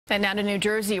And now to New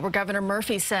Jersey, where Governor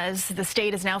Murphy says the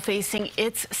state is now facing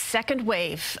its second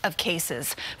wave of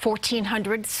cases.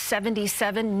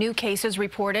 1,477 new cases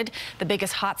reported. The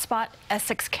biggest hotspot,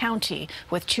 Essex County,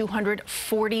 with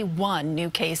 241 new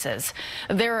cases.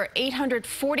 There are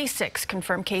 846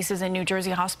 confirmed cases in New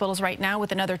Jersey hospitals right now,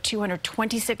 with another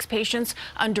 226 patients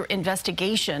under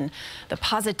investigation. The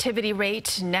positivity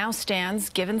rate now stands,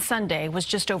 given Sunday, was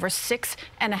just over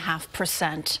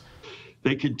 6.5%.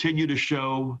 They continue to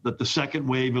show that the second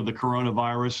wave of the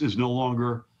coronavirus is no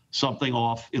longer something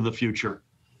off in the future.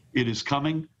 It is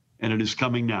coming, and it is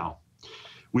coming now.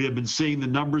 We have been seeing the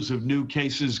numbers of new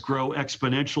cases grow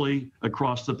exponentially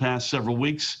across the past several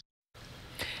weeks.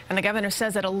 And the governor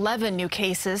says that 11 new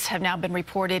cases have now been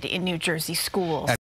reported in New Jersey schools.